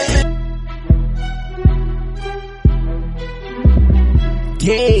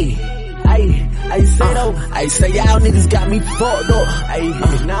Yeah. I say y'all niggas got me fucked up. Hey,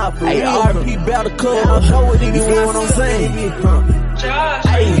 RP Battle Club. I know what niggas want, what I'm saying.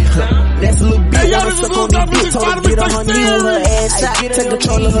 That's a little bit. Wanna suck on this bitch, told her get on her knee with her ass out. Take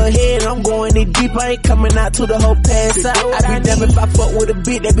control of her head, I'm going in deep. I ain't coming out to the whole pass out. I be damn if I fuck with a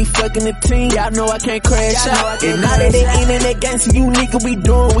bitch that be fucking the team. Y'all know I can't crash out. And now that they internet gangsta, you nigga we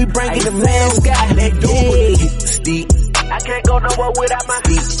doing, we bringing the mask out. That do steep. I can't go nowhere without my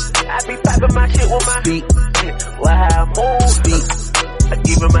feet. I be popping my shit with my feet. While I move steep. I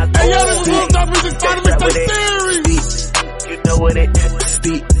give him my hey, yo, this is up with this part of Mr. You know what it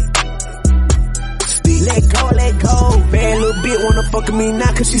steep. Let go. Bad little bitch wanna fuck with me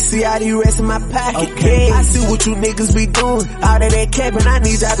now cause she see all these rest in my pocket. Okay. I see what you niggas be doing. All of that capping, I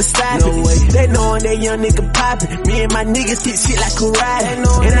need y'all to stop it. They knowin' that young nigga poppin'. Me and my niggas get shit like karate.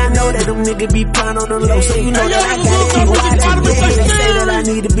 And I know that them niggas be plotting on the low. So you know that I gotta keep wildin'. They say that I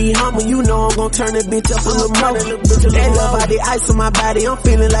need to be humble. You know I'm gon' turn that bitch up a little more. They love all the ice on my body. I'm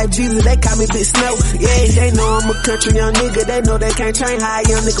feeling like Jesus. They call me Big Snow. Yeah, they know I'm a country young nigga. They know they can't train how a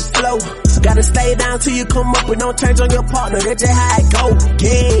young nigga flow. Gotta stay down till you come up and don't change on your partner. That's just how it go.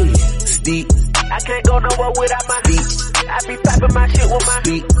 Yeah, steep. I can't go nowhere without my feet. I be popping my shit with my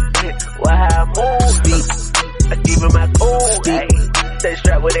feet. While I move steep. I give him my cool. Hey, stay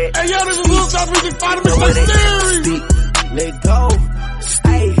strapped with it. Hey, yo, this is Lil Top Music Fighter Mr. Steep. Let go.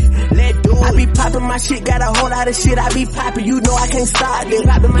 Hey, let do it. I be popping my shit, got a whole lot of shit I be popping. You know I can't stop it.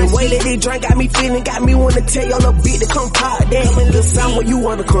 The way that they drink got me feeling, got me wanna tell your little bitch to come pop that. Come in little sound when you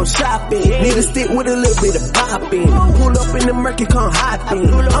wanna come shopping. Need to stick with a little bit of bopping. Pull up in the murky, come hopping.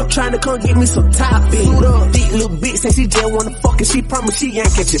 I'm trying to come get me some topping. Thick little bitch say she just wanna fuck and she promise she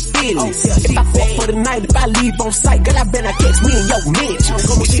ain't catch your feelings. If I fuck for the night, if I leave on sight, girl I better catch me in your mention.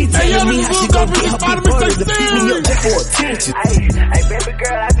 She telling me how she gon' get her big brother to pick me up just for attention. Hey, baby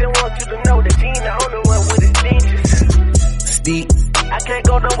girl, I just want you to know that she ain't the only one with the ninjas. Steep. I can't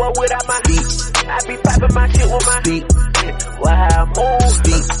go nowhere without my feet. I be popping my shit with my feet. While I move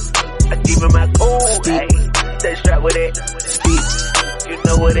steep. I give him my cool. Hey, stay strapped with it. Steep. You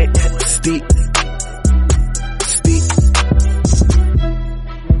know what it steep. Steep.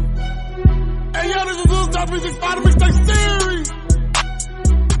 Hey, yo, this is Lil Top Music Fighter Mixtape Series.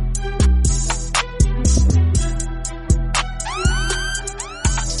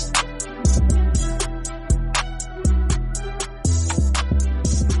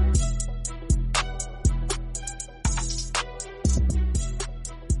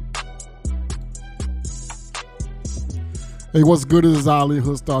 Hey, what's good? This is Ali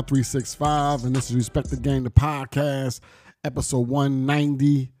Hoodstar 365, and this is Respect the Game, the podcast, episode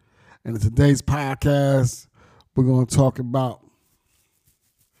 190. And in today's podcast, we're going to talk about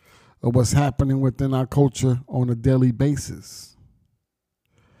what's happening within our culture on a daily basis.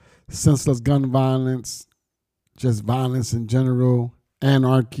 Senseless gun violence, just violence in general,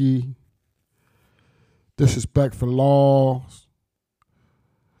 anarchy, disrespect for the laws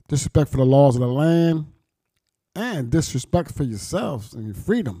of the land, and disrespect for yourselves and your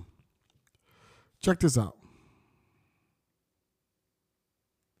freedom. Check this out.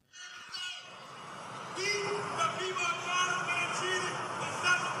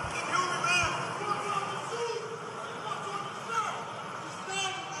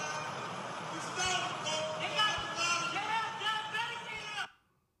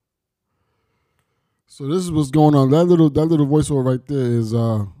 So this is what's going on. That little voiceover right there is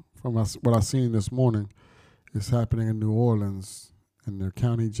from what I seen this morning. It's happening in New Orleans in their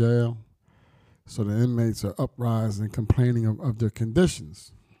county jail. So the inmates are uprising, complaining of their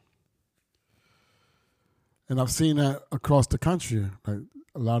conditions. And I've seen that across the country. Like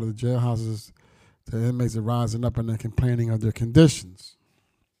a lot of the jailhouses, the inmates are rising up and they're complaining of their conditions.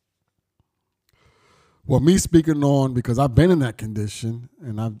 Well, me speaking on, because I've been in that condition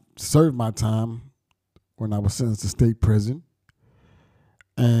and I've served my time when I was sentenced to state prison.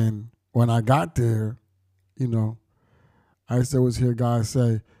 And when I got there, you know, I used to always hear guys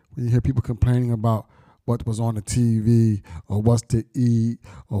say, when you hear people complaining about what was on the TV or what's to eat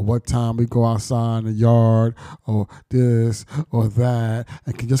or what time we go outside in the yard or this or that,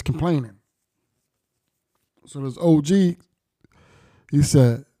 and just complaining. So this OG, he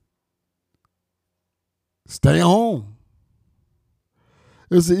said, stay home.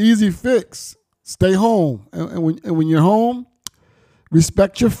 It's an easy fix. Stay home. And when you're home,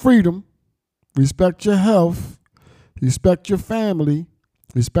 respect your freedom. Respect your health, respect your family,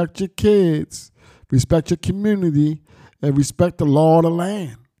 respect your kids, respect your community, and respect the law of the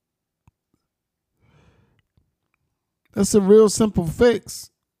land. That's a real simple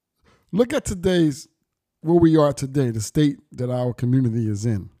fix. Look at today's where we are today, the state that our community is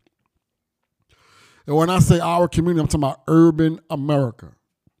in. And when I say our community, I'm talking about urban America.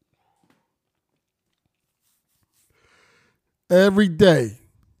 Every day,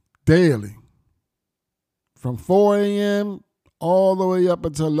 daily, from 4 a.m. all the way up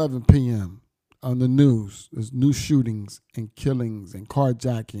until 11 p.m. on the news, there's new shootings and killings and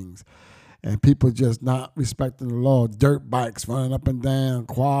carjackings and people just not respecting the law. Dirt bikes running up and down,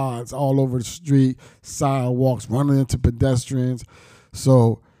 quads all over the street, sidewalks, running into pedestrians.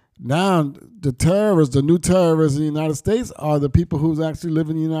 So now the terrorists, the new terrorists in the United States are the people who actually live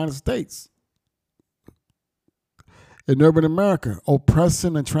in the United States. In urban America,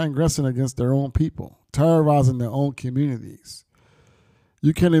 oppressing and transgressing against their own people, terrorizing their own communities.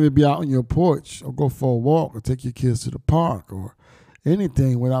 You can't even be out on your porch or go for a walk or take your kids to the park or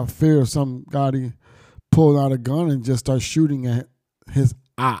anything without fear of somebody pulling out a gun and just start shooting at his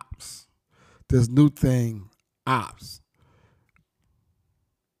ops. This new thing, ops.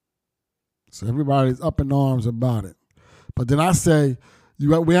 So everybody's up in arms about it. But then I say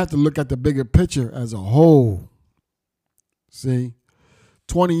we have to look at the bigger picture as a whole. See,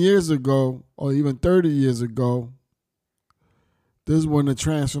 20 years ago or even 30 years ago, this is when the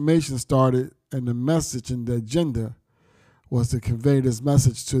transformation started, and the message and the agenda was to convey this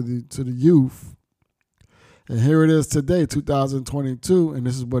message to the youth. And here it is today, 2022, and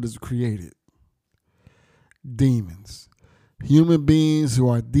this is what is created. Demons. Human beings who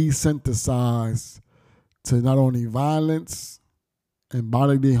are desensitized to not only violence and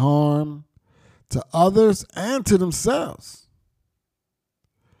bodily harm to others and to themselves.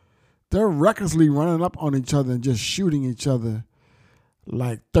 They're recklessly running up on each other and just shooting each other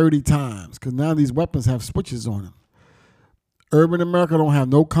like 30 times because now these weapons have switches on them. Urban America don't have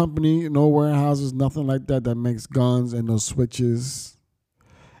no company, no warehouses, nothing like that makes guns and those switches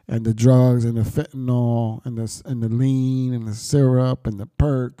and the drugs and the fentanyl and the lean and the syrup and the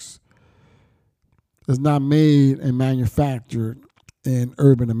perks. It's not made and manufactured in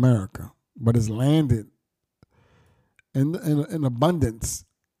urban America, but it's landed in abundance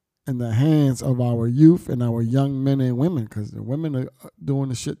in the hands of our youth and our young men and women, because the women are doing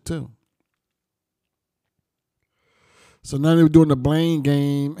the shit too. So now they're doing the blame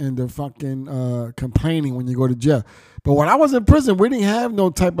game and the fucking complaining when you go to jail. But when I was in prison, we didn't have no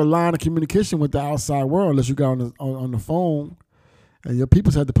type of line of communication with the outside world unless you got on the phone, and your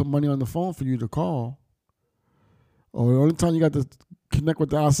people had to put money on the phone for you to call. Or the only time you got to connect with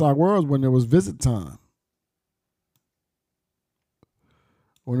the outside world was when there was visit time.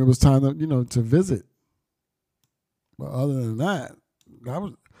 When it was time to visit. But other than that,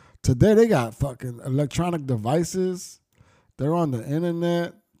 today they got fucking electronic devices. They're on the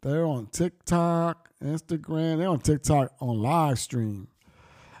internet. They're on TikTok, Instagram. They're on TikTok on live stream.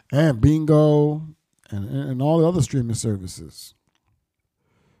 And Bingo and all the other streaming services.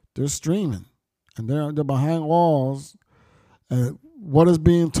 They're streaming. And they're behind walls. And what is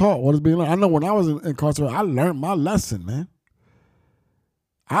being taught? What is being learned? I know when I was incarcerated, I learned my lesson, man.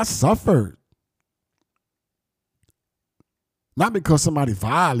 I suffered. Not because somebody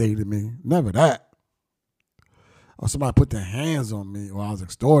violated me. Never that. Or somebody put their hands on me or I was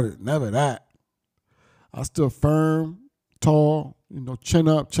extorted. Never that. I stood firm, tall, chin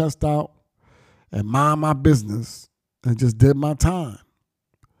up, chest out, and mind my business and just did my time.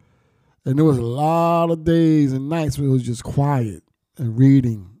 And there was a lot of days and nights where it was just quiet and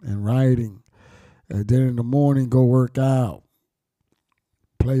reading and writing. And then in the morning, go work out.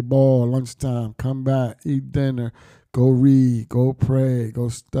 Play ball, lunchtime, come back, eat dinner, go read, go pray, go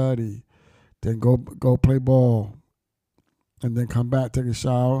study, then go play ball, and then come back, take a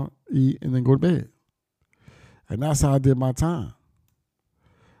shower, eat, and then go to bed. And that's how I did my time.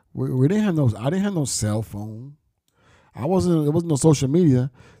 We didn't have I didn't have no cell phone. There wasn't no social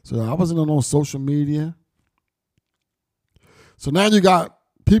media, so I wasn't on no social media. So now you got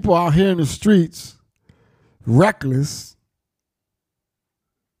people out here in the streets, reckless,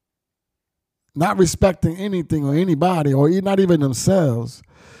 not respecting anything or anybody or not even themselves.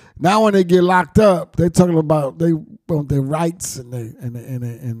 Now when they get locked up, they're talking about their rights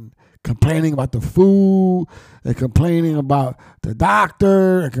and complaining about the food, and complaining about the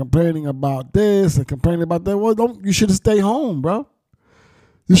doctor, and complaining about this, and complaining about that. Well, you should have stayed home, bro.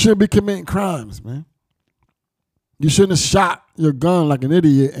 You shouldn't be committing crimes, man. You shouldn't have shot your gun like an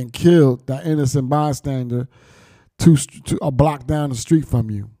idiot and killed that innocent bystander a block down the street from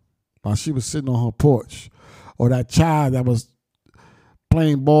you while she was sitting on her porch. Or that child that was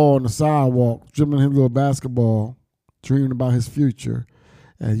playing ball on the sidewalk, dribbling his little basketball, dreaming about his future,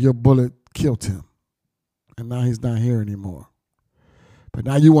 and your bullet killed him. And now he's not here anymore. But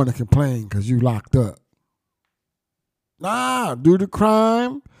now you want to complain because you locked up. Nah, do the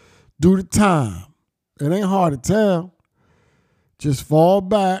crime, do the time. It ain't hard to tell. Just fall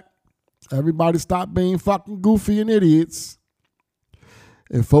back. Everybody stop being fucking goofy and idiots.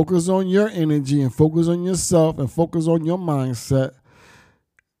 And focus on your energy and focus on yourself and focus on your mindset.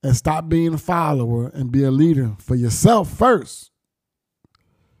 And stop being a follower and be a leader for yourself first.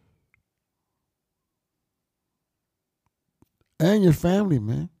 And your family,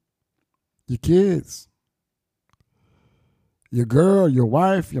 man. Your kids. Your girl, your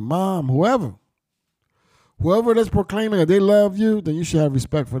wife, your mom, whoever. Whoever that's proclaiming that they love you, then you should have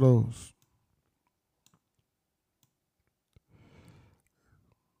respect for those.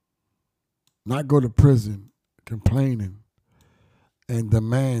 Not go to prison complaining and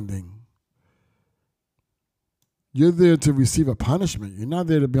demanding. You're there to receive a punishment. You're not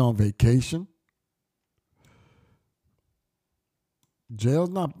there to be on vacation. Jail's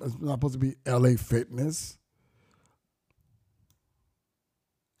not supposed to be LA Fitness.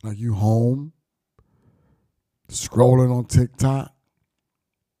 Like you home, scrolling on TikTok,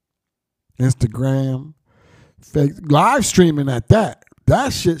 Instagram, fake live streaming at that.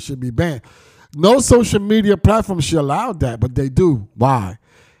 That shit should be banned. No social media platform should allow that, but they do. Why?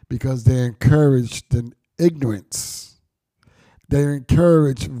 Because they encourage the ignorance. They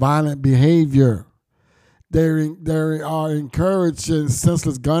encourage violent behavior. They are encouraging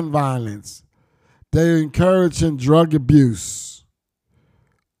senseless gun violence. They're encouraging drug abuse.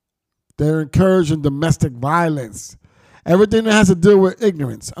 They're encouraging domestic violence. Everything that has to do with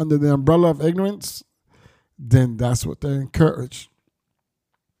ignorance, under the umbrella of ignorance, then that's what they encourage.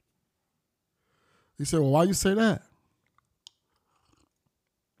 You say, well, why you say that?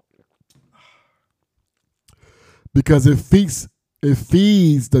 Because it feeds the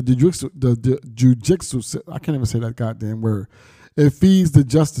jujitsu. I can't even say that goddamn word. It feeds the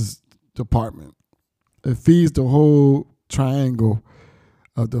Justice Department. It feeds the whole triangle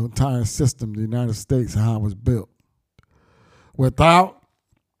of the entire system, the United States, and how it was built. Without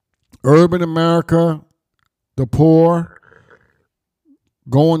urban America, the poor,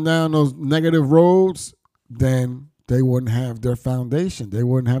 going down those negative roads, then they wouldn't have their foundation. They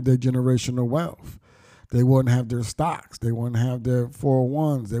wouldn't have their generational wealth. They wouldn't have their stocks. They wouldn't have their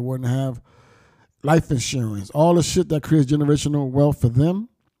 401s. They wouldn't have life insurance. All the shit that creates generational wealth for them,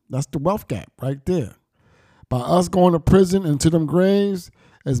 that's the wealth gap right there. By us going to prison and to them graves,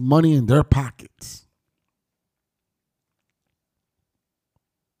 is money in their pockets.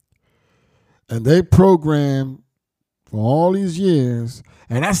 And they programmed for all these years,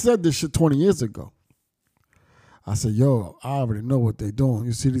 and I said this shit 20 years ago. I said, yo, I already know what they're doing.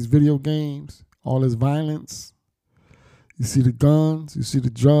 You see these video games, all this violence, you see the guns, you see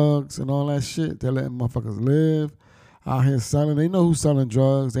the drugs and all that shit. They're letting motherfuckers live out here selling. They know who's selling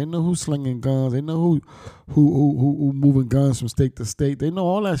drugs. They know who's slinging guns. They know who moving guns from state to state. They know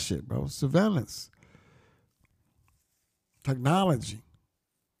all that shit, bro. Surveillance. Technology.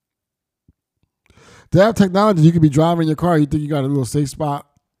 They have technology. You could be driving your car. You think you got a little safe spot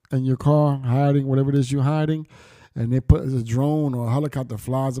in your car, hiding, whatever it is you're hiding. And they put a drone or a helicopter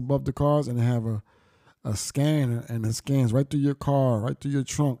flies above the cars, and they have a scanner, and it scans right through your car, right through your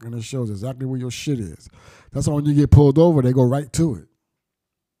trunk, and it shows exactly where your shit is. That's why when you get pulled over, they go right to it.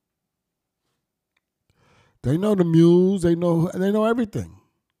 They know the mules. They know everything.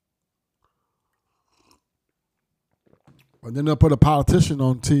 But then they'll put a politician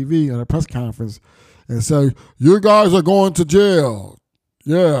on TV at a press conference and say, you guys are going to jail.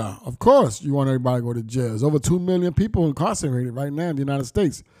 Yeah, of course you want everybody to go to jail. There's over 2 million people incarcerated right now in the United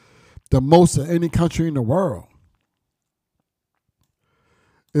States, the most of any country in the world.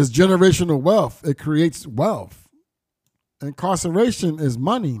 It's generational wealth. It creates wealth. Incarceration is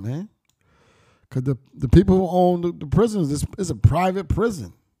money, man. Because the people who own the prisons, it's a private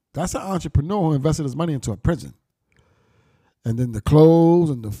prison. That's an entrepreneur who invested his money into a prison. And then the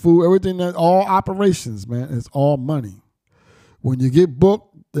clothes and the food, everything, that all operations, man, it's all money. When you get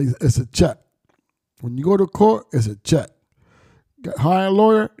booked, it's a check. When you go to court, it's a check. Hire a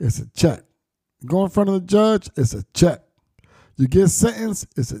lawyer, it's a check. You go in front of the judge, it's a check. You get sentenced,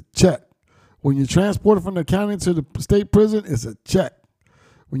 it's a check. When you're transported from the county to the state prison, it's a check.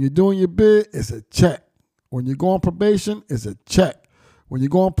 When you're doing your bid, it's a check. When you go on probation, it's a check. When you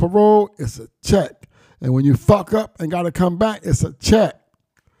go on parole, it's a check. And when you fuck up and got to come back, it's a check.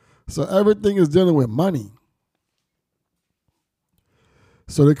 So everything is dealing with money.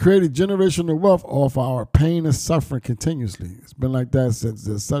 So they created generational wealth off our pain and suffering continuously. It's been like that since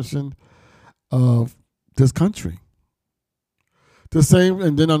the inception of this country. The same,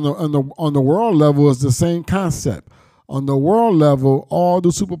 and then on the world level, it's the same concept. On the world level, all the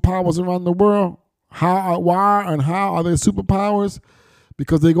superpowers around the world Why and how are they superpowers?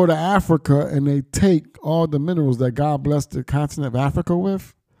 Because they go to Africa and they take all the minerals that God blessed the continent of Africa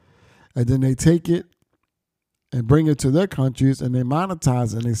with, and then they take it and bring it to their countries and they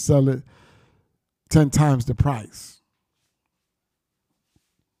monetize it and they sell it 10 times the price.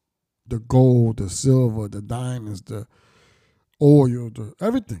 The gold, the silver, the diamonds, the oil,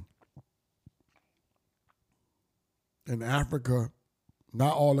 everything. In Africa,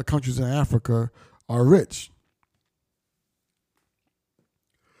 not all the countries in Africa are rich.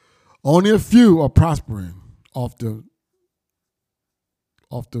 Only a few are prospering off the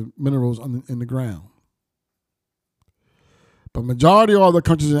minerals in the ground. But majority of all the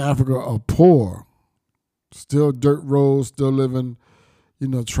countries in Africa are poor. Still dirt roads, still living,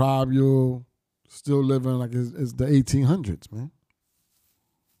 tribal, still living like it's the 1800s, man.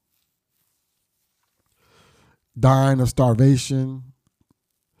 Dying of starvation,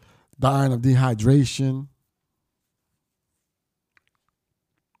 dying of dehydration.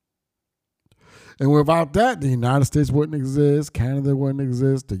 And without that, the United States wouldn't exist, Canada wouldn't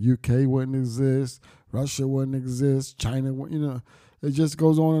exist, the UK wouldn't exist, Russia wouldn't exist, China wouldn't, it just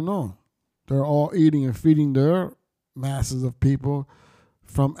goes on and on. They're all eating and feeding their masses of people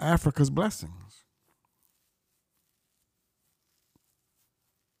from Africa's blessings.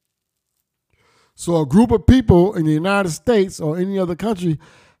 So a group of people in the United States or any other country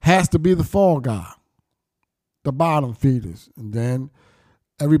has to be the fall guy, the bottom feeders. And then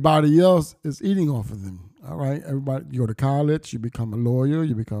everybody else is eating off of them. All right, everybody, you go to college, you become a lawyer,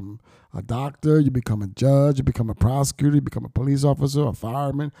 you become a doctor, you become a judge, you become a prosecutor, you become a police officer, a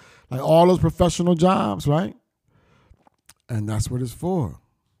fireman, like all those professional jobs, right? And that's what it's for.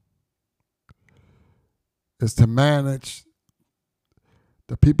 It's to manage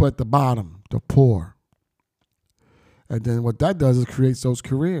the people at the bottom, the poor. And then what that does is creates those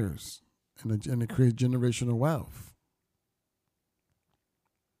careers, and it creates generational wealth.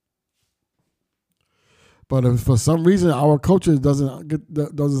 But if for some reason our culture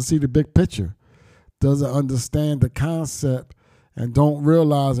doesn't see the big picture, doesn't understand the concept, and don't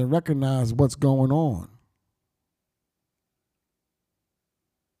realize and recognize what's going on.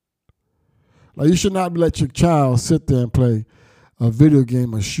 Like, you should not let your child sit there and play a video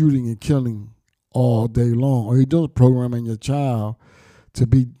game of shooting and killing all day long. Or you're doing programming your child to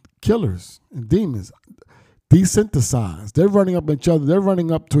be killers and demons. Desynthesized. They're running up each other. They're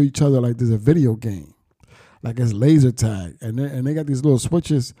running up to each other like there's a video game. Like it's laser tag. And they got these little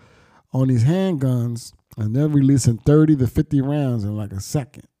switches on these handguns, and they're releasing 30 to 50 rounds in like a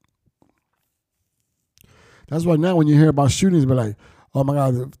second. That's why now when you hear about shootings, be like, oh my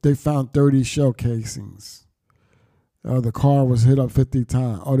God, they found 30 shell casings. The car was hit up 50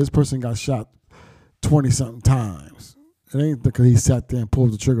 times. Oh, this person got shot 20-something times. It ain't because he sat there and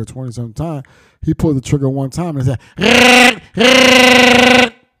pulled the trigger 20-something times. He pulled the trigger one time and said,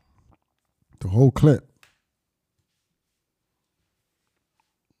 the whole clip.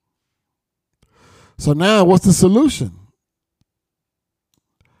 So now what's the solution?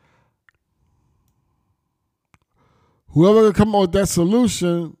 Whoever can come up with that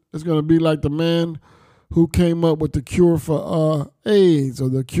solution is going to be like the man who came up with the cure for AIDS or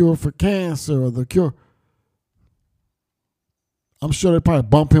the cure for cancer or the cure. I'm sure they probably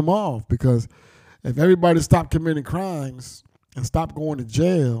bump him off, because if everybody stopped committing crimes and stopped going to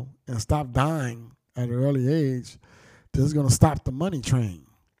jail and stopped dying at an early age, this is going to stop the money train.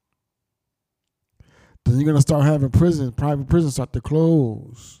 Then you're going to start having private prisons start to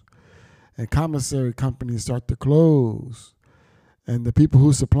close, and commissary companies start to close, and the people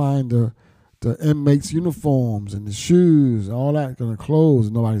who supplying the inmates' uniforms and the shoes, all that going to close.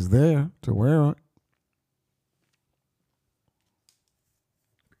 Nobody's there to wear it.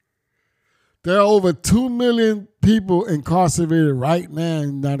 There are over 2 million people incarcerated right now in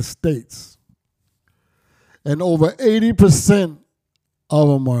the United States, and over 80% of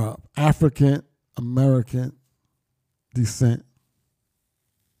them are African American descent.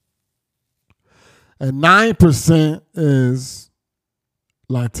 And 9% is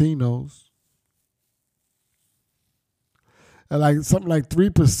Latinos. And like something like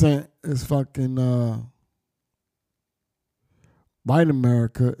 3% is fucking white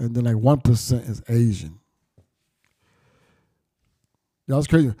America, and then like 1% is Asian. That was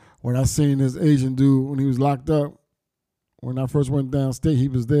crazy. When I seen this Asian dude when he was locked up, when I first went downstate, he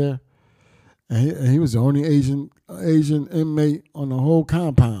was there. And he was the only Asian inmate on the whole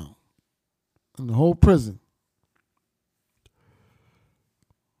compound, in the whole prison.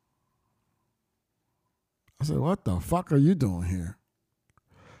 I said, what the fuck are you doing here?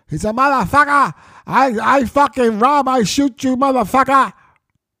 He said, motherfucker, I fucking rob, I shoot you, motherfucker.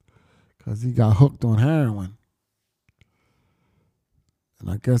 because he got hooked on heroin. And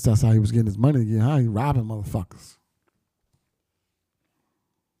I guess that's how he was getting his money again. How he robbing motherfuckers.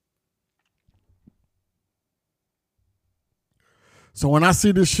 So when I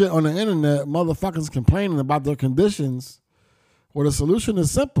see this shit on the internet, motherfuckers complaining about their conditions, well, the solution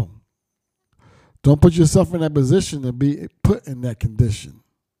is simple. Don't put yourself in that position to be put in that condition.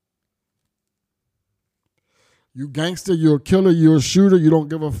 You gangster, you're a killer, you're a shooter, you don't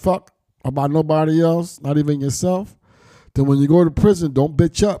give a fuck about nobody else, not even yourself. Then when you go to prison, don't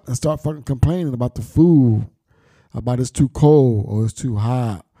bitch up and start fucking complaining about the food, about it's too cold or it's too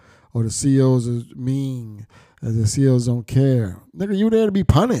hot or the COs are mean and the COs don't care. Nigga, you there to be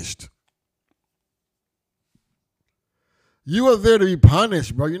punished. You are there to be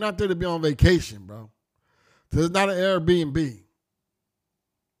punished, bro. You're not there to be on vacation, bro. This is not an Airbnb.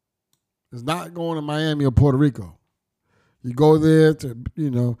 It's not going to Miami or Puerto Rico. You go there to,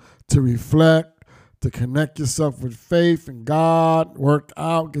 to reflect, to connect yourself with faith and God, work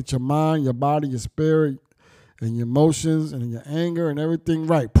out, get your mind, your body, your spirit, and your emotions and your anger and everything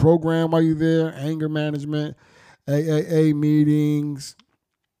right. Program while you're there, anger management, AAA meetings,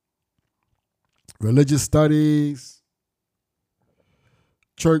 religious studies,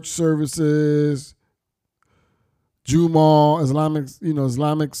 church services, Jumal,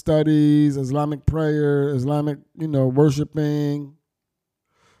 Islamic studies, Islamic prayer, Islamic, worshiping.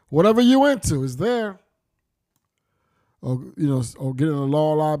 Whatever you into is there. Or get in the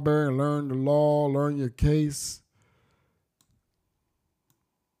law library and learn the law, learn your case.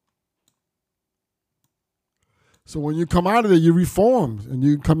 So when you come out of there, you reformed and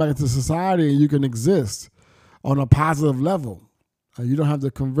you come back into society and you can exist on a positive level. You don't have to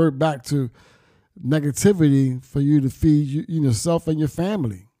convert back to negativity for you to feed yourself and your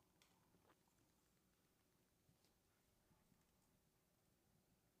family.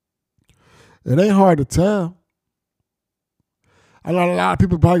 It ain't hard to tell. I know a lot of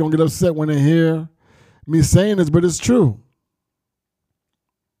people probably gonna get upset when they hear me saying this, but it's true.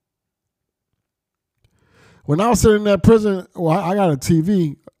 When I was sitting in that prison, well, I got a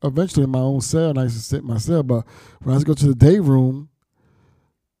TV eventually in my own cell, and I used to sit in my cell, but when I used to go to the day room,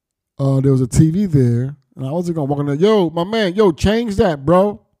 there was a TV there, and I wasn't gonna walk in there, yo, my man, change that,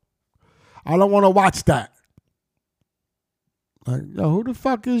 bro. I don't want to watch that. Like, yo, who the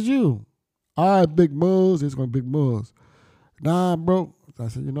fuck is you? All right, Big Moves. He's going to Big Moves. Nah, bro. I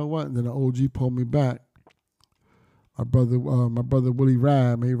said, you know what? And then the OG pulled me back. My brother Willie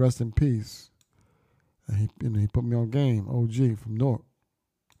Rad, may he rest in peace. And he put me on game. OG from North.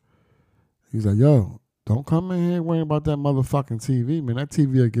 He's like, yo, don't come in here worrying about that motherfucking TV, man. That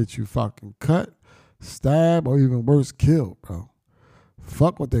TV will get you fucking cut, stabbed, or even worse, killed, bro.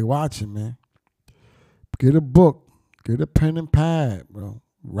 Fuck what they watching, man. Get a book. Get a pen and pad, bro.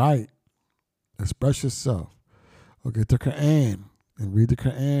 Write. Express yourself. Or get the Quran and read the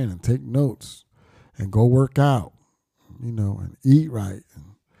Quran and take notes and go work out, and eat right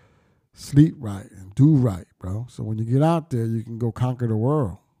and sleep right and do right, bro. So when you get out there, you can go conquer the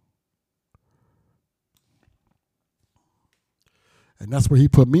world. And that's what he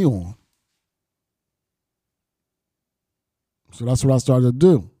put me on. So that's what I started to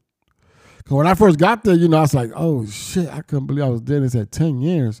do. Because when I first got there, I was like, oh, shit, I couldn't believe I was doing this at 10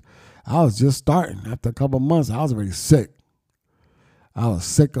 years. I was just starting. After a couple of months, I was already sick. I was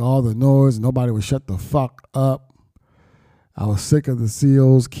sick of all the noise. Nobody would shut the fuck up. I was sick of the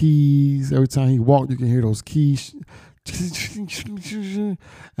CO's keys. Every time he walked, you can hear those keys.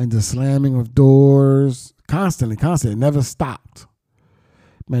 And the slamming of doors. Constantly. It never stopped.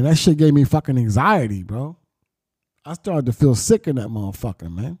 Man, that shit gave me fucking anxiety, bro. I started to feel sick in that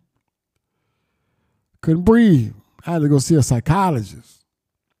motherfucker, man. Couldn't breathe. I had to go see a psychologist.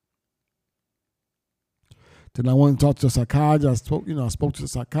 Then I went and talked to a psychologist. I spoke to the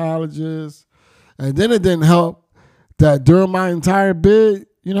psychologist. And then it didn't help that during my entire bid,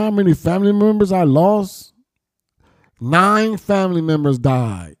 you know how many family members I lost? 9 family members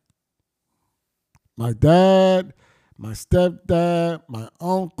died. My dad, my stepdad, my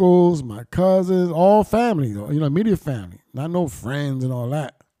uncles, my cousins, all family, immediate family. Not no friends and all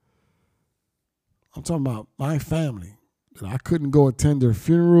that. I'm talking about my family. I couldn't go attend their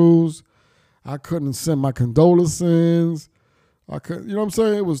funerals. I couldn't send my condolences. You know what I'm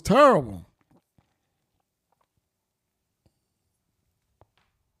saying? It was terrible.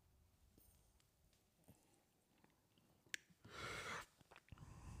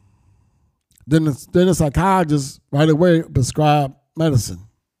 Then the psychiatrist right away prescribed medicine.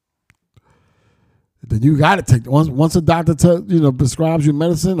 Then you got to take once a doctor prescribes you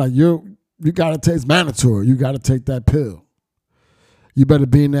medicine, like you got to take, it's mandatory. You got to take that pill. You better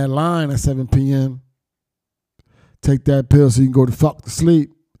be in that line at 7 p.m. Take that pill so you can go to fuck to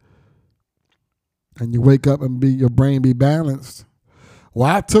sleep. And you wake up and your brain be balanced. Well,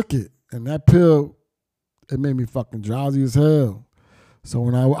 I took it. And that pill, it made me fucking drowsy as hell. So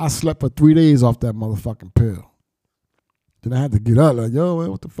when I slept for 3 days off that motherfucking pill. Then I had to get up like, yo, man,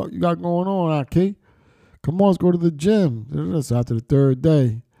 what the fuck you got going on, IK? Come on, let's go to the gym. So after the third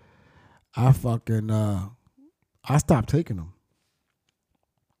day, I stopped taking them.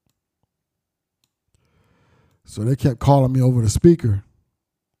 So they kept calling me over the speaker.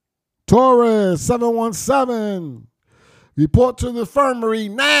 Torres 717, report to the infirmary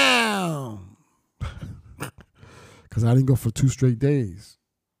now. Because I didn't go for 2 straight days.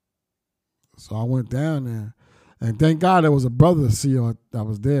 So I went down there. And thank God there was a brother CEO that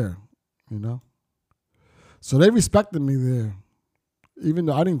was there, you know. So they respected me there. Even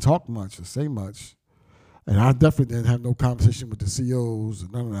though I didn't talk much or say much. And I definitely didn't have no conversation with the CEOs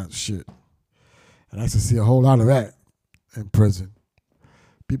and none of that shit. And I used to see a whole lot of that in prison.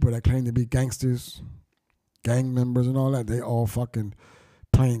 People that claim to be gangsters, gang members and all that, they all fucking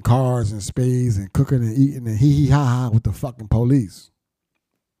playing cards and spades and cooking and eating and hee-hee-ha-ha with the fucking police.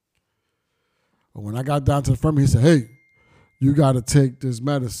 But when I got down to the infirmary, he said, hey, you got to take this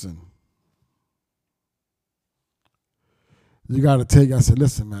medicine. You got to take, I said,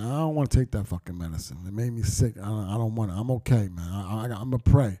 listen, man, I don't want to take that fucking medicine. It made me sick. I don't want it. I'm okay, man. I'm going to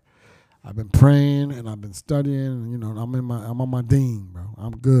pray. I've been praying and I've been studying, and, you know, I'm on my deen, bro.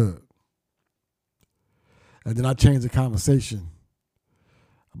 I'm good. And then I changed the conversation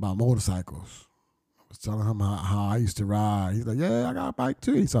about motorcycles. I was telling him how I used to ride. He's like, yeah, I got a bike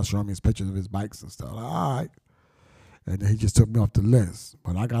too. He started showing me his pictures of his bikes and stuff. Like, all right. And then he just took me off the list.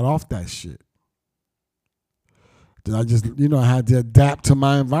 But I got off that shit. Then I just, you know, I had to adapt to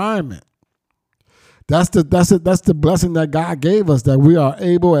my environment. That's the blessing that God gave us, that we are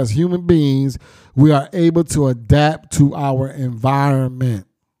able as human beings, we are able to adapt to our environment.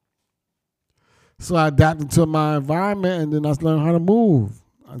 So I adapted to my environment, and then I learned how to move.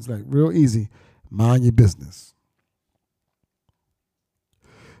 I was like, real easy. Mind your business.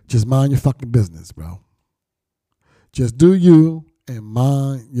 Just mind your fucking business, bro. Just do you and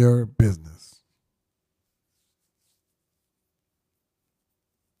mind your business.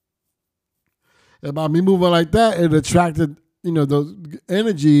 And by me moving like that, it attracted, you know, those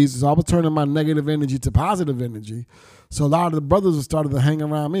energies. So I was turning my negative energy to positive energy. So a lot of the brothers started to hang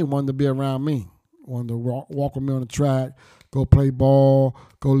around me, wanted to be around me, wanted to walk with me on the track, go play ball,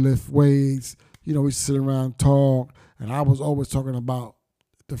 go lift weights. You know, we sit around, talk. And I was always talking about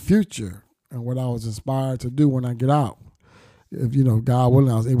the future and what I was inspired to do when I get out. If, you know, God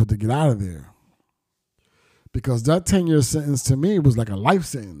willing, I was able to get out of there. Because that 10-year sentence to me was like a life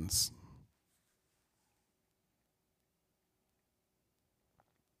sentence.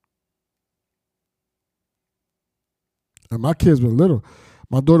 And my kids were little.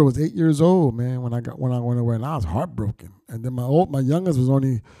 My daughter was 8 years old, man, when I went away, and I was heartbroken. And then my youngest was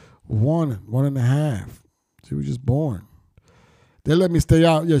only 1.5. She was just born. They let me stay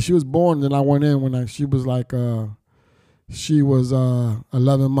out. Yeah, she was born, then I went in when she was like 11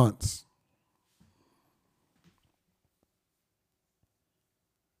 months.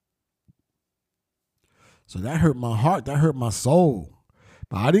 So that hurt my heart. That hurt my soul.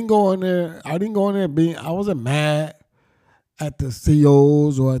 But I didn't go in there. I wasn't mad at the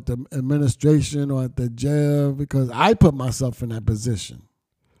CEOs or at the administration or at the jail, because I put myself in that position.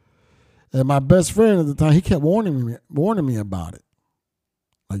 And my best friend at the time, he kept warning me about it.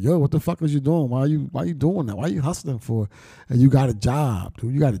 Like, yo, what the fuck is you doing? Why are you doing that? Why are you hustling for? And you got a job,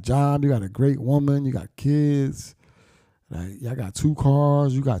 dude. You got a job. You got a great woman. You got kids. Like, y'all got 2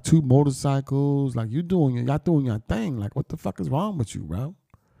 cars. You got 2 motorcycles. Like, y'all doing your thing. Like, what the fuck is wrong with you, bro?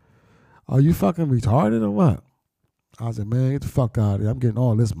 Are you fucking retarded or what? I was like, man, get the fuck out of here. I'm getting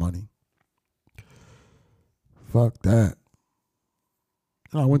all this money. Fuck that.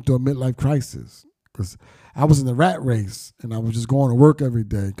 And I went through a midlife crisis because I was in the rat race and I was just going to work every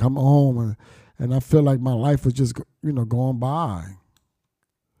day, coming home, and I feel like my life was just, you know, going by.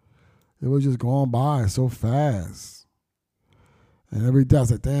 It was just going by so fast. And every day I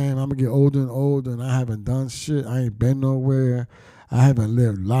was like, damn, I'm going to get older and older, and I haven't done shit. I ain't been nowhere. I haven't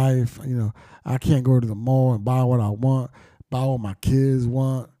lived life. You know, I can't go to the mall and buy what I want, buy what my kids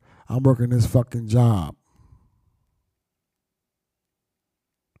want. I'm working this fucking job.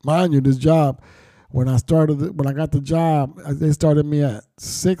 Mind you, this job, when I got the job, they started me at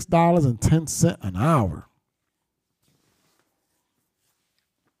 $6.10 an hour.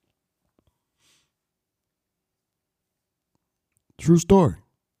 True story.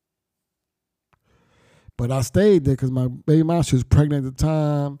 But I stayed there because my baby mom, she was pregnant at the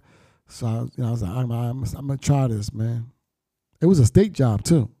time. So I was like, I'm gonna try this, man. It was a state job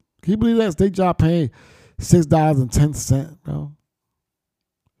too. Can you believe that? State job paying $6.10, bro.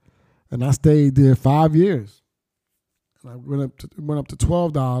 And I stayed there 5 years. And I went up to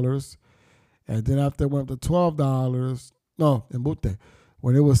 $12. And then after it went up to $12, no, in Butte,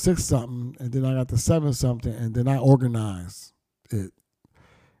 when it was 6 something, and then I got to 7 something, and then I organized it.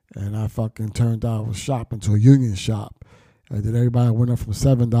 And I fucking turned our shop into a union shop. And then everybody went up from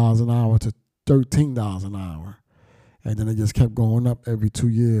 $7 an hour to $13 an hour. And then it just kept going up every 2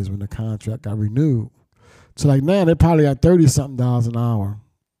 years when the contract got renewed. So like now they probably at $30-something an hour.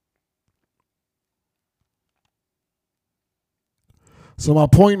 So my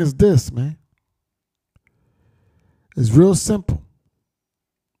point is this, man. It's real simple.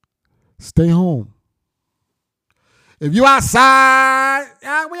 Stay home. If you outside,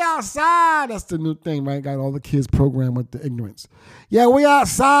 yeah, we outside. That's the new thing, right? Got all the kids programmed with the ignorance. Yeah, we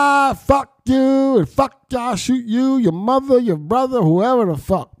outside. Fuck you and fuck y'all. Shoot you, your mother, your brother, whoever the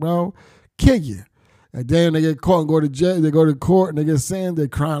fuck, bro. Kill you. And then they get caught and go to jail. They go to court and they get sent. They're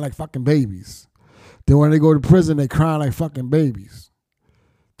crying like fucking babies. Then when they go to prison, they crying like fucking babies.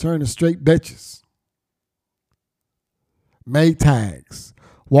 Turn to straight bitches. Maytags.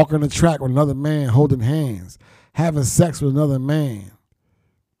 Walking the track with another man holding hands. Having sex with another man.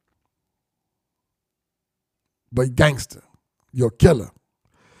 But gangster. You're a killer.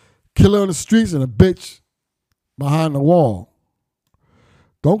 Killer on the streets and a bitch behind the wall.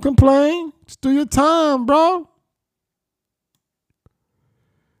 Don't complain. Just do your time, bro.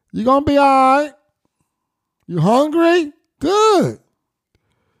 You're going to be all right. You hungry? Good.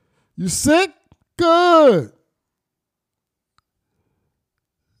 You sick? Good.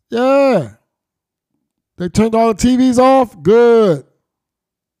 Yeah. They turned all the TVs off? Good.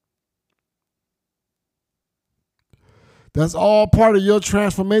 That's all part of your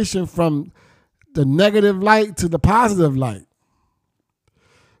transformation from the negative light to the positive light.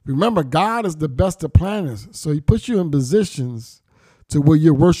 Remember, God is the best of planners, so he puts you in positions to where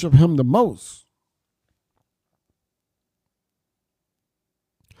you worship him the most.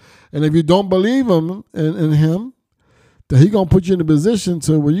 And if you don't believe him in him, then he's going to put you in a position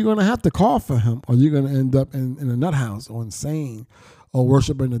to where you're going to have to call for him, or you're going to end up in a nut house or insane or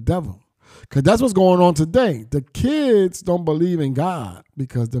worshiping the devil. Because that's what's going on today. The kids don't believe in God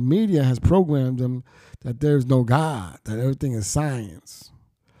because the media has programmed them that there's no God, that everything is science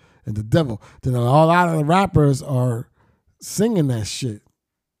and the devil. Then a lot of the rappers are singing that shit.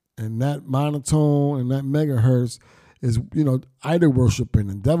 And that monotone and that megahertz is, idol worshiping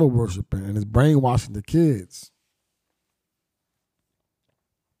and devil worshiping, and it's brainwashing the kids.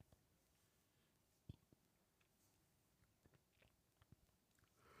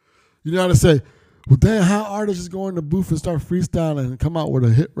 You know how to say, well, damn, how artists just go in the booth and start freestyling and come out with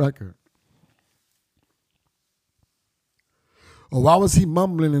a hit record? Or why was he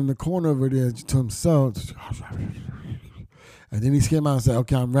mumbling in the corner over there to himself? And then he came out and said,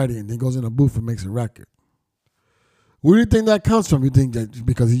 okay, I'm ready. And then goes in the booth and makes a record. Where do you think that comes from? You think that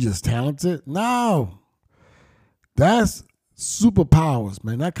because he's just talented? No. That's superpowers,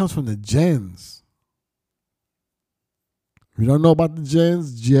 man. That comes from the gens. If you don't know about the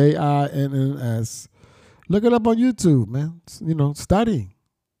gens, J-I-N-N-S, look it up on YouTube, man. Study.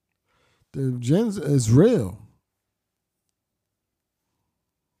 The gens is real.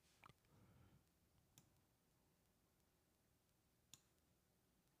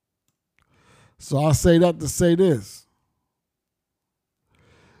 So I say that to say this.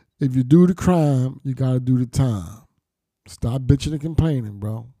 If you do the crime, you got to do the time. Stop bitching and complaining,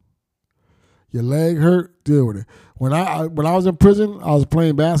 bro. Your leg hurt, deal with it. When I was in prison, I was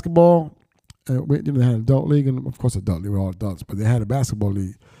playing basketball. And they had an adult league, and of course adult, they were all adults, but they had a basketball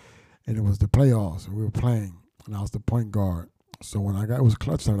league. And it was the playoffs, and we were playing. And I was the point guard. So when it was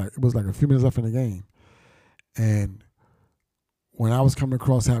clutch time, it was like a few minutes left in the game. And when I was coming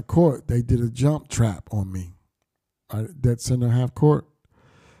across half court, they did a jump trap on me. Dead center half court.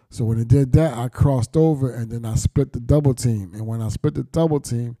 So when they did that, I crossed over, and then I split the double team. And when I split the double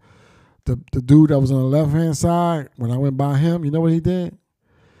team, the dude that was on the left-hand side, when I went by him, you know what he did?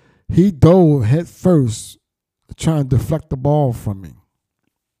 He dove head first trying to deflect the ball from me.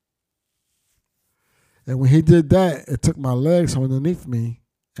 And when he did that, it took my legs from underneath me,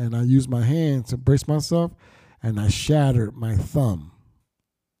 and I used my hand to brace myself, and I shattered my thumb.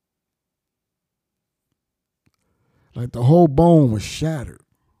 Like the whole bone was shattered.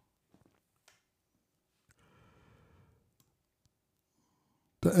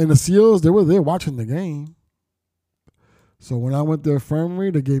 And the SEALs, they were there watching the game. So when I went to the infirmary,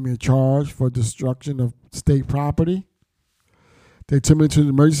 they gave me a charge for destruction of state property. They took me to the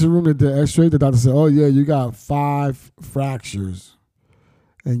emergency room. They did x-ray. The doctor said, oh, yeah, you got 5 fractures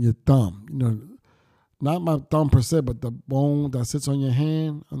in your thumb. You know, not my thumb per se, but the bone that sits on your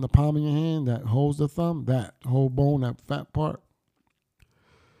hand, on the palm of your hand that holds the thumb, that whole bone, that fat part,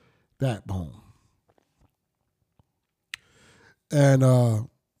 that bone. And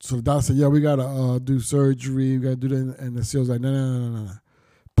so the doctor said, yeah, we got to do surgery. We got to do that. And the CEO's like, no.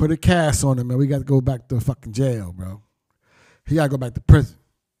 Put a cast on him, man. We got to go back to fucking jail, bro. He got to go back to prison.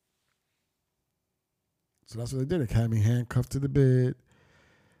 So that's what they did. They had me handcuffed to the bed.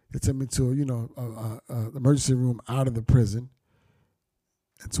 They took me to, a emergency room out of the prison,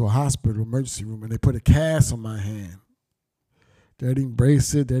 into a hospital emergency room, and they put a cast on my hand. They didn't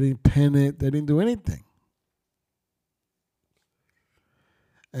brace it. They didn't pin it. They didn't do anything.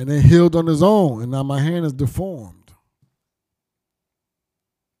 And it healed on its own, and now my hand is deformed.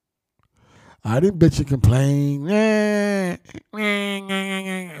 I didn't bitch and complain. It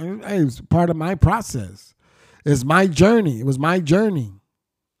was part of my process. It's my journey. It was my journey.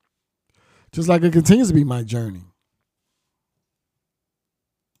 Just like it continues to be my journey.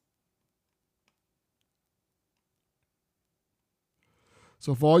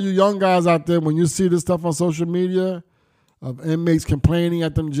 So for all you young guys out there, when you see this stuff on social media of inmates complaining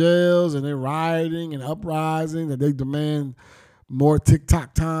at them jails and they're rioting and uprising, that they demand more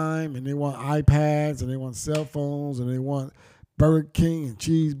TikTok time and they want iPads and they want cell phones and they want Burger King and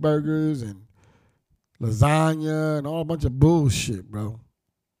cheeseburgers and lasagna and all a bunch of bullshit, bro.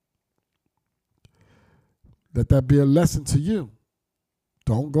 Let that be a lesson to you.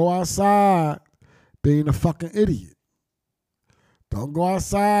 Don't go outside being a fucking idiot. Don't go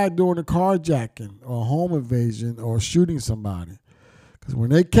outside doing a carjacking or a home invasion or shooting somebody. Because when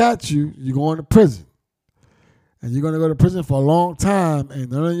they catch you, you're going to prison. And you're going to go to prison for a long time, and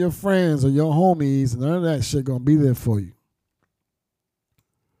none of your friends or your homies and none of that shit going to be there for you.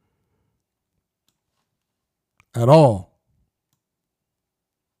 At all.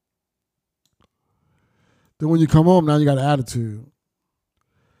 Then when you come home, now you got an attitude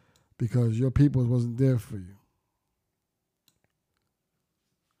because your people wasn't there for you.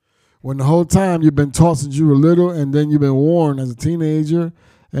 When the whole time you've been taught since you were little, and then you've been warned as a teenager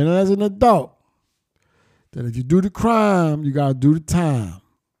and as an adult that if you do the crime, you got to do the time.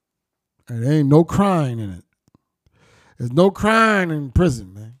 And there ain't no crying in it. There's no crying in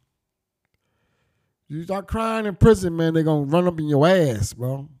prison, man. You start crying in prison, man, they're going to run up in your ass,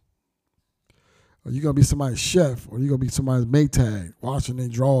 bro. Or you're going to be somebody's chef, or you're going to be somebody's Maytag, washing their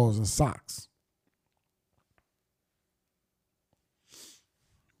drawers and socks.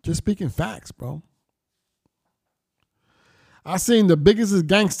 Just speaking facts, bro. I seen the biggest is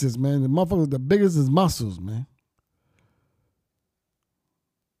gangsters, man. The motherfuckers, the biggest is muscles, man.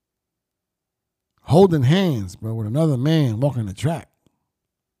 Holding hands, bro, with another man walking the track.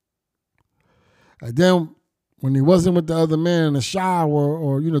 And then when he wasn't with the other man in the shower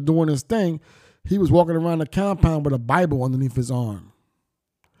or doing his thing, he was walking around the compound with a Bible underneath his arm.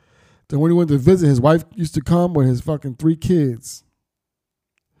 Then when he went to visit, his wife used to come with his fucking 3 kids.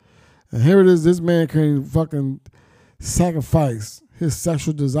 And here it is, this man can fucking sacrifice his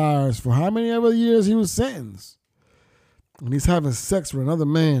sexual desires for how many ever years he was sentenced. And he's having sex with another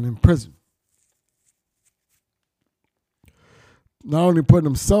man in prison. Not only putting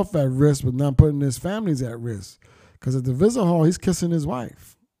himself at risk, but now putting his families at risk. Because at the visit hall, he's kissing his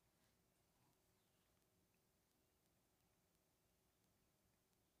wife.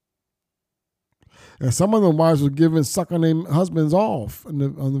 And some of them wives were sucking their husbands off on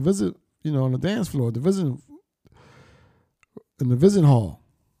the visit, on the dance floor, in the visit hall.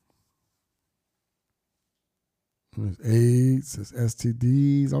 There's AIDS, there's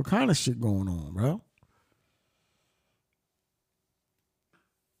STDs, all kind of shit going on, bro.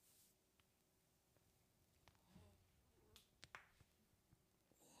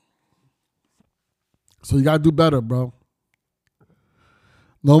 So you got to do better, bro.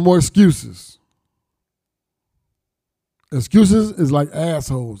 No more excuses. Excuses is like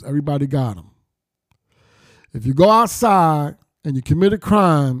assholes. Everybody got them. If you go outside and you commit a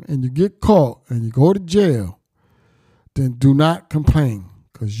crime and you get caught and you go to jail, then do not complain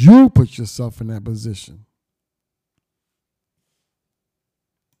because you put yourself in that position.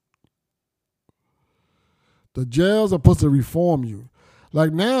 The jails are supposed to reform you.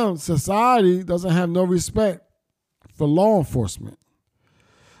 Like now, society doesn't have no respect for law enforcement.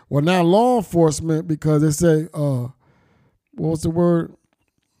 Well, now law enforcement, because they say, what's the word?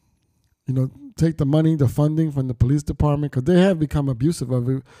 Take the money, the funding from the police department, because they have become abusive of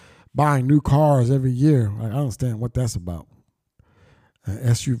it, buying new cars every year. Like, I don't understand what that's about. And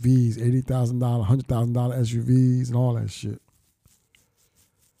SUVs, $80,000, $100,000 SUVs, and all that shit.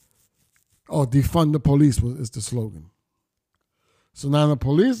 Oh, defund the police is the slogan. So now the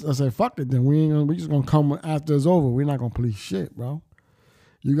police, I say, fuck it then. We just gonna come after it's over. We're not gonna police shit, bro.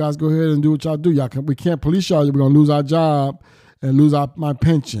 You guys go ahead and do what y'all do. We can't police y'all. We're gonna lose our job and lose my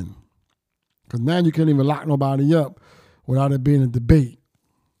pension. Because now you can't even lock nobody up without it being a debate.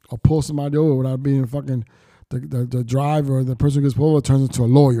 Or pull somebody over without being fucking the driver or the person who gets pulled over turns into a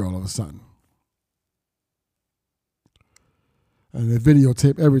lawyer all of a sudden. And they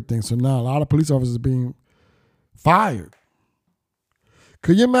videotape everything. So now a lot of police officers are being fired.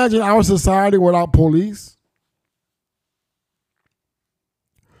 Could you imagine our society without police?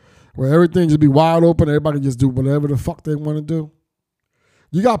 Where everything just be wide open, everybody can just do whatever the fuck they want to do.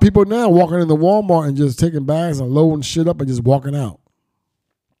 You got people now walking into Walmart and just taking bags and loading shit up and just walking out.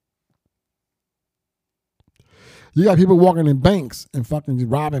 You got people walking in banks and fucking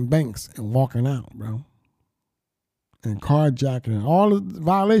just robbing banks and walking out, bro. And carjacking and all the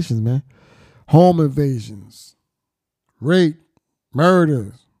violations, man. Home invasions, rape,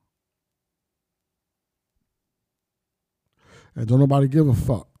 murders. And don't nobody give a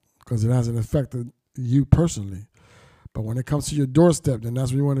fuck because it hasn't affected you personally. But when it comes to your doorstep, then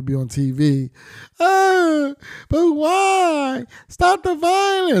that's when you want to be on TV. Oh, but why? Stop the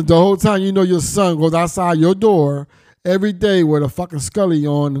violence. The whole time you know your son goes outside your door every day with a fucking scully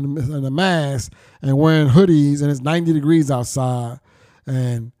on and a mask and wearing hoodies and it's 90 degrees outside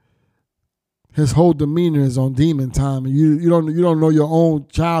and his whole demeanor is on demon time and you don't know your own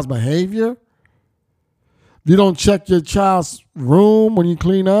child's behavior. You don't check your child's room when you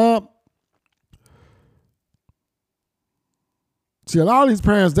clean up. See, a lot of these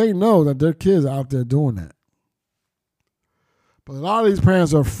parents, they know that their kids are out there doing that. But a lot of these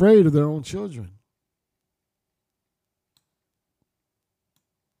parents are afraid of their own children.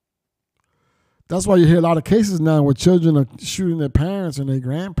 That's why you hear a lot of cases now where children are shooting their parents and their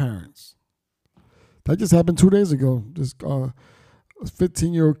grandparents. That just happened 2 days ago. This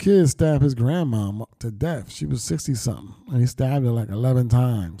 15-year-old kid stabbed his grandma to death. She was 60-something, and he stabbed her like 11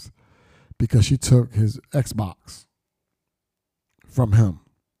 times because she took his Xbox from him.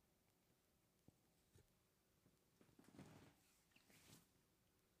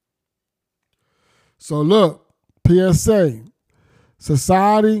 So look, PSA,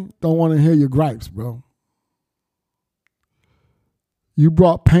 society don't want to hear your gripes, bro. You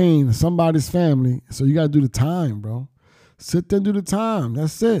brought pain to somebody's family, so you got to do the time, bro. Sit there and do the time.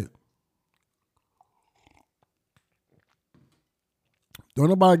 That's it. Don't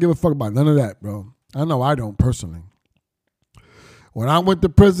nobody give a fuck about none of that, bro. I know I don't personally. When I went to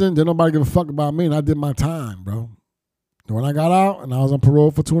prison, didn't nobody give a fuck about me, and I did my time, bro. When I got out and I was on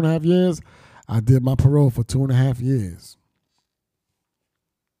parole for 2.5 years, I did my parole for 2.5 years.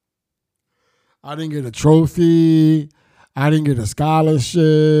 I didn't get a trophy. I didn't get a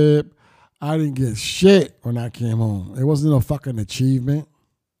scholarship. I didn't get shit when I came home. It wasn't no fucking achievement.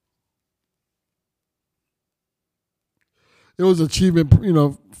 It was achievement,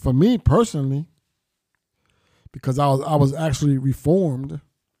 for me personally. Because I was actually reformed.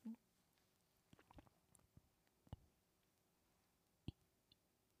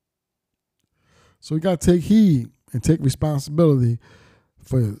 So you got to take heed and take responsibility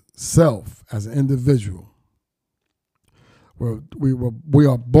for yourself as an individual. We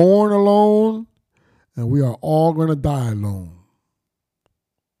are born alone, and we are all going to die alone.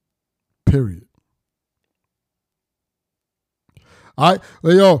 Period. All right,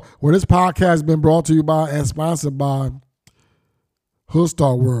 well, this podcast has been brought to you by and sponsored by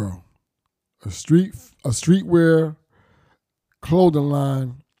Hoodstar World, a streetwear clothing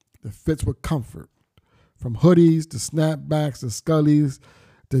line that fits with comfort. From hoodies to snapbacks to scullies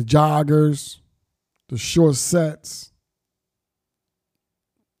to joggers to short sets.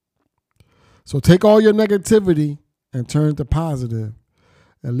 So take all your negativity and turn it to positive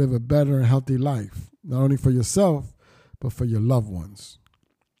and live a better and healthy life, not only for yourself, but for your loved ones.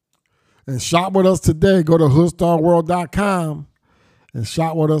 And shop with us today. Go to hoodstarworld.com and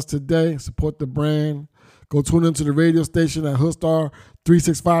shop with us today. Support the brand. Go tune into the radio station at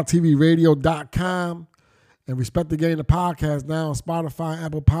hoodstar365tvradio.com. And Respect the Game, the podcast now on Spotify,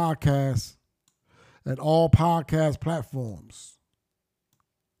 Apple Podcasts, and all podcast platforms.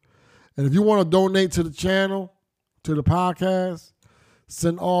 And if you want to donate to the channel, to the podcast,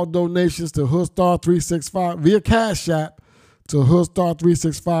 send all donations to Hoodstar365 via Cash App to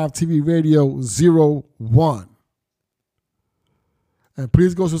Hoodstar365 TV Radio 01. And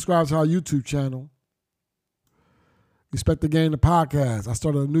please go subscribe to our YouTube channel, Respect the Game, the podcast. I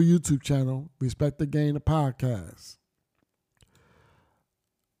started a new YouTube channel, Respect the Game, the podcast.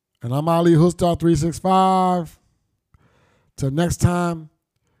 And I'm Ali Hoostar 365. Till next time,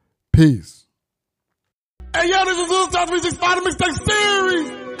 peace. Hey, yo, this is Hoostar 365, the mixtape series.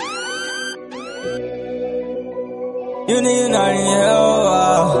 You niggas not in hell,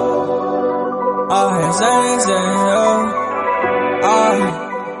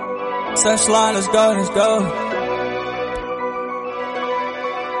 such line, let's go, let's go.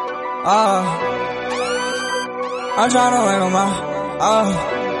 I'm tryna wait on my,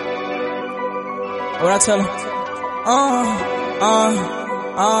 what I tell him?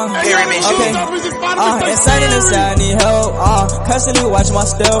 Okay. Insane in the side, need help. Constantly watching my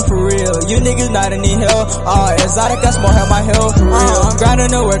step for real. You niggas not in need help. Exotic, I smoke, have my help for real. I'm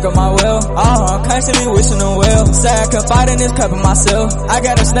grinding to work on my will. I'm constantly wishing them well. Say I can fight in this cup of myself. I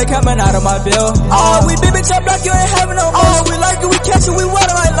got a snake coming out of my bill. We big bitch up like you ain't having no more. We like it, we catch it, we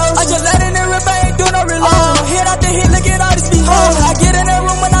water like low. I just let it in rip, I ain't do no reload. Hit after hit, look at all these behold. I get in that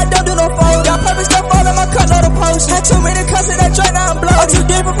room when I don't do no fold. Got perfect stuff all in my cut, no the post. Had too many cuts in that joint, now I'm blown. I'm too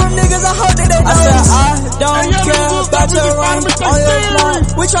different from niggas, I hope that they know. I said I don't care about your run on your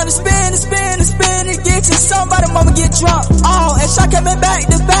blunt. We tryna spin and get to somebody, mama get drunk. And shot coming back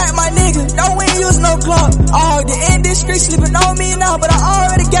to back, my nigga. No, we ain't use no clock. The industry sleeping on me now, but I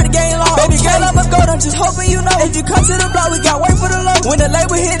already got the game locked. Baby girl, I'm a goat, I'm just hoping you know. If you come to the block, we got wait for the low. When the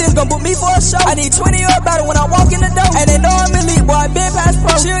label hit, it's gon' book me for a show. I need 20 or better when I walk in the door. And they know I'm elite, boy, I been past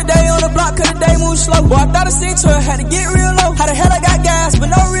pro. Chill day on the block, cause the day move slow. Boy, I thought I seen to it, had to get real low. How the hell I got gas, but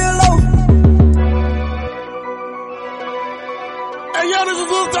no real low. Hey, yo, this is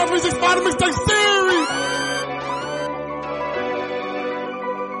Hoostar 365, the mixtape series.